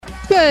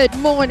Good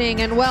morning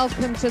and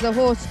welcome to the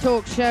Horse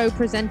Talk Show,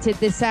 presented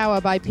this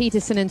hour by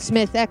Peterson &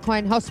 Smith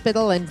Equine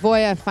Hospital and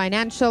Voya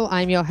Financial.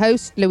 I'm your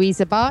host,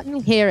 Louisa Barton,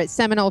 here at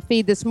Seminole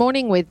Feed this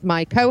morning with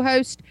my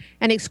co-host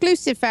and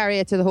exclusive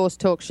farrier to the Horse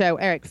Talk Show,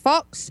 Eric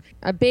Fox.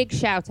 A big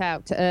shout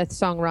out to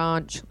Earthsong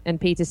Ranch and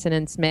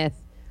Peterson & Smith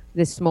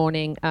this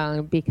morning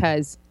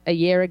because a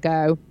year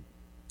ago,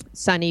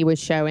 Sonny was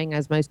showing,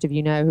 as most of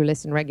you know who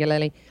listen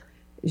regularly,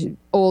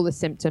 all the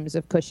symptoms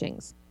of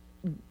Cushing's.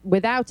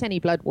 Without any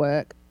blood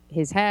work,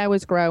 his hair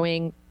was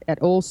growing at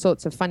all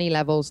sorts of funny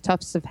levels,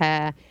 tufts of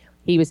hair.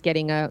 He was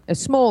getting a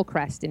small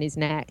crest in his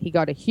neck. He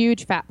got a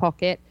huge fat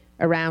pocket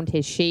around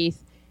his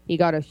sheath. He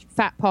got a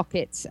fat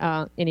pockets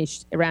around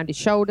his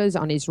shoulders,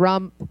 on his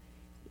rump.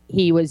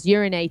 He was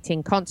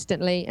urinating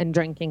constantly and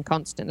drinking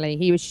constantly.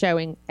 He was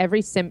showing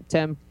every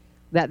symptom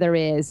that there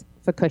is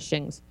for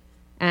Cushing's.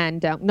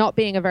 And not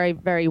being a very,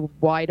 very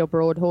wide or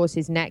broad horse,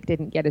 his neck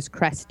didn't get as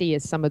cresty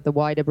as some of the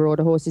wider,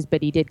 broader horses,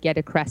 but he did get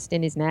a crest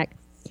in his neck.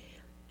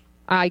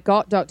 I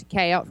got Dr.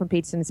 K out from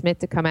Peterson & Smith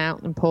to come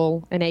out and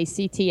pull an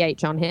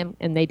ACTH on him,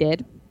 and they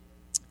did.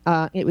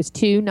 It was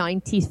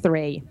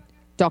 293,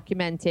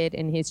 documented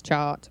in his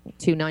chart,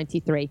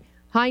 293.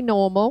 High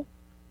normal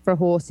for a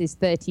horse is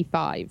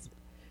 35.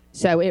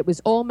 So it was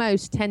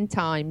almost 10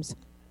 times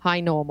high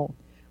normal.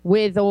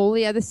 With all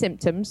the other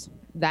symptoms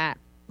that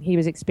he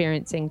was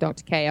experiencing,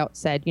 Dr. K out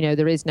said, you know,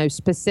 there is no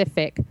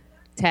specific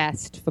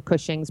test for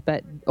Cushing's,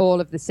 but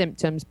all of the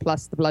symptoms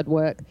plus the blood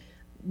work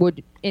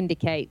would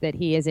indicate that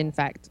he is, in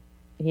fact,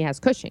 he has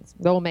Cushing's.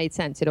 It all made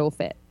sense. It all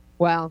fit.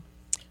 Well,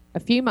 a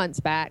few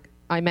months back,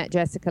 I met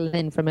Jessica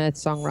Lynn from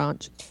Earthsong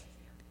Ranch.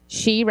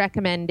 She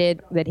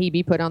recommended that he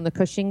be put on the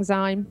Cushing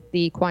zyme,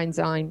 the equine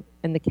zyme,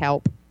 and the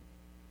kelp.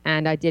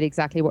 And I did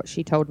exactly what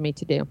she told me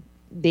to do.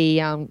 The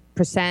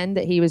Presen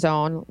that he was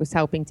on was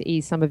helping to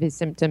ease some of his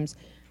symptoms,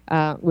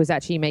 was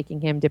actually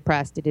making him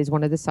depressed. It is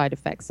one of the side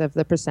effects of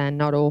the Presen.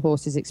 Not all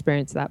horses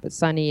experience that, but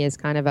Sonny is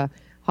kind of a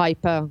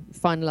hyper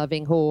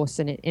fun-loving horse,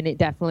 and it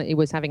definitely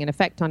was having an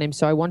effect on him.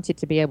 So I wanted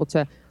to be able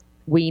to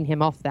wean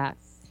him off that.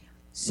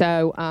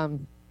 So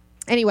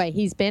anyway,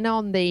 he's been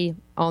on the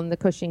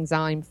Cushing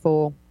zyme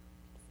for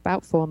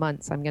about 4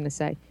 months, I'm going to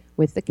say,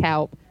 with the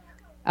kelp.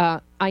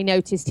 I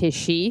noticed his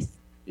sheath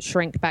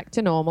shrink back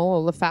to normal,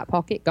 all the fat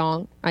pocket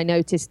gone. I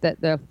noticed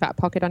that the fat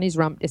pocket on his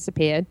rump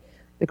disappeared.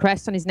 The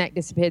crest on his neck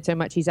disappeared so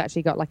much he's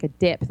actually got like a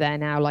dip there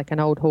now, like an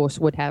old horse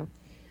would have.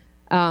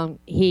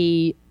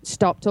 He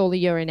stopped all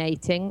the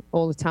urinating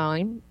all the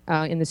time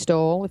in the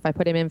stall. If I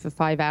put him in for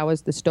 5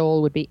 hours, the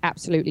stall would be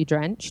absolutely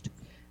drenched.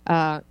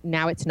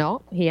 Now it's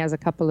not. He has a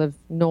couple of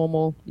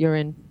normal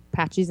urine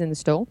patches in the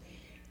stall.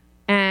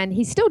 And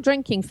he's still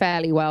drinking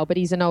fairly well, but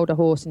he's an older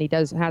horse and he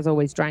has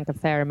always drank a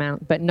fair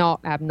amount, but not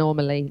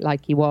abnormally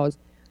like he was.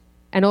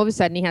 And all of a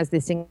sudden he has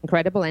this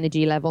incredible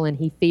energy level and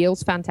he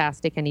feels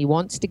fantastic and he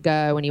wants to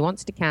go and he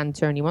wants to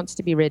canter and he wants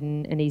to be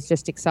ridden and he's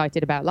just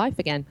excited about life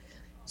again.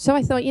 So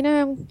I thought, you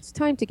know, it's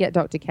time to get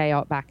Dr. K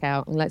back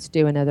out and let's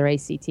do another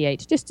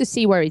ACTH just to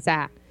see where he's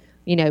at,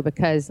 you know,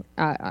 because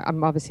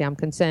I'm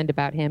concerned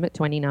about him at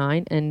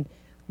 29. And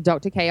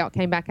Dr. K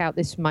came back out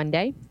this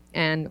Monday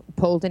and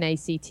pulled an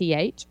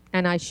ACTH.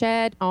 And I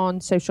shared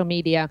on social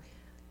media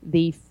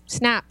the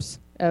snaps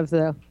of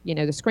the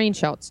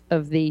screenshots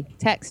of the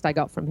text I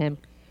got from him,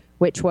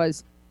 which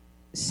was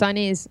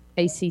Sonny's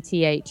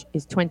ACTH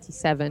is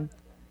 27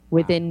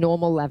 within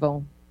normal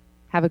level.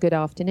 Have a good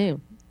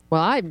afternoon.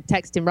 Well, I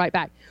texted him right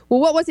back. Well,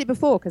 what was it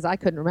before? Because I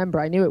couldn't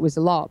remember. I knew it was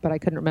a lot, but I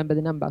couldn't remember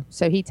the number.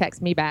 So he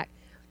texted me back.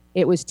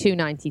 It was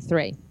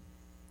 293,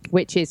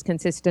 which is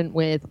consistent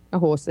with a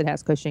horse that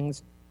has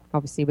Cushing's,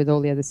 obviously with all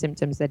the other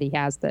symptoms that he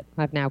has that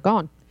have now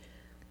gone.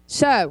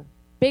 So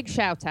big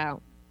shout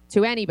out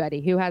to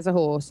anybody who has a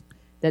horse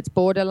that's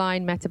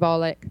borderline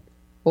metabolic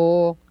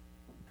or,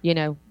 you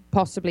know,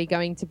 possibly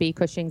going to be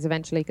Cushing's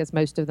eventually, because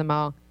most of them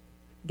are.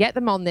 Get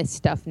them on this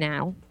stuff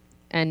now.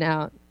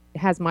 And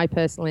has my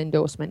personal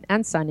endorsement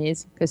and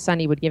Sonny's, because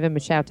Sonny would give him a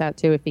shout out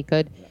too if he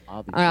could,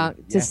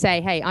 to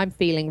say, hey, I'm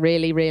feeling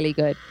really, really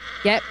good.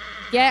 Yep.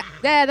 Yeah,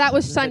 there, that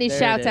was Sonny's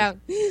shout out.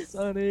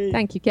 Sonny.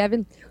 Thank you,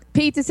 Kevin.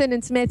 Peterson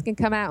 & Smith can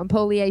come out and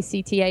pull the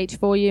ACTH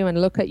for you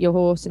and look at your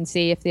horse and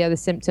see if the other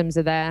symptoms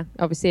are there.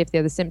 Obviously, if the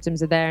other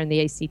symptoms are there and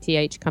the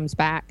ACTH comes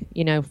back,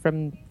 you know,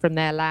 from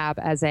their lab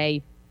as a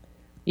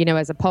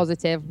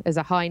positive, as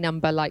a high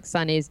number like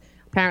Sonny's.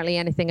 Apparently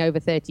anything over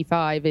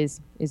 35 is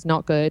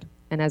not good.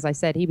 And as I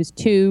said, he was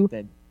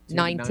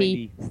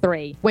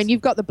 293. When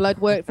you've got the blood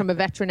work from a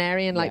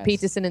veterinarian like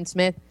Peterson &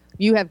 Smith,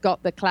 you have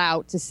got the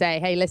clout to say,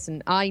 hey,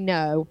 listen, I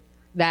know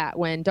that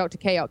when Dr.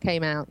 K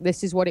came out,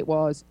 this is what it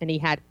was, and he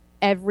had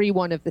every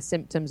one of the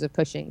symptoms of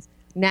Cushing's.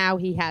 Now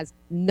he has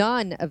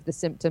none of the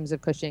symptoms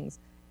of Cushing's,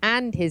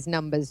 and his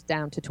numbers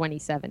down to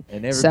 27.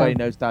 And everybody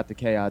knows Dr.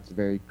 K.O.'s a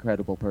very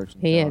credible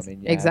person. He is, I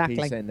mean, exactly.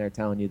 If he's sitting there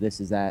telling you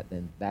this is that,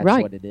 then that's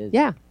right. what it is.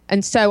 Yeah,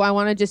 and so I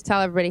want to just tell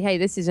everybody, hey,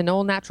 this is an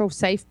all-natural,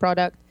 safe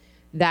product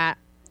that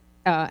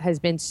has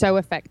been so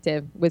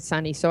effective with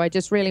Sonny. So I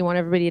just really want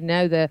everybody to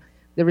know the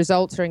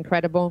results are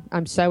incredible.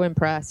 I'm so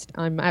impressed.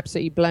 I'm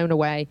absolutely blown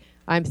away.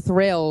 I'm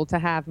thrilled to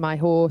have my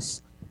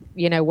horse,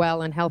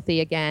 well and healthy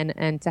again,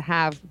 and to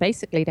have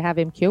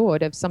him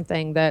cured of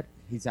something that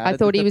I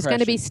thought he was going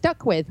to be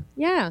stuck with.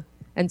 Yeah.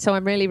 And so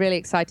I'm really, really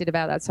excited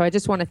about that. So I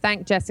just want to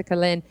thank Jessica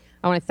Lynn.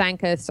 I want to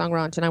thank Earthsong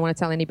Ranch, and I want to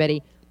tell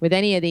anybody with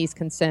any of these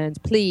concerns,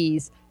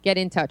 please get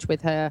in touch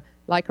with her,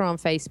 like her on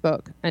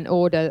Facebook, and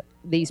order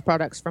these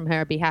products from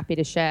her. I'd be happy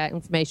to share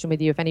information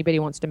with you. If anybody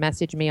wants to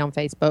message me on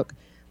Facebook,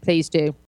 please do.